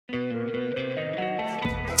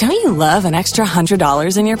Don't you love an extra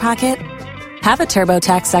 $100 in your pocket? Have a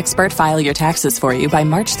TurboTax expert file your taxes for you by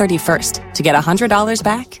March 31st to get $100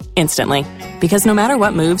 back instantly. Because no matter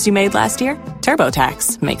what moves you made last year,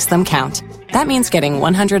 TurboTax makes them count. That means getting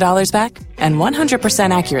 $100 back and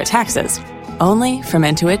 100% accurate taxes, only from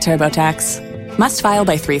Intuit TurboTax. Must file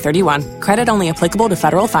by 3/31. Credit only applicable to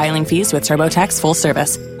federal filing fees with TurboTax full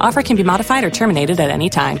service. Offer can be modified or terminated at any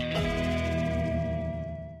time.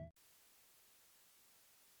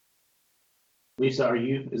 Lisa,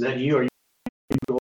 is that you? Are you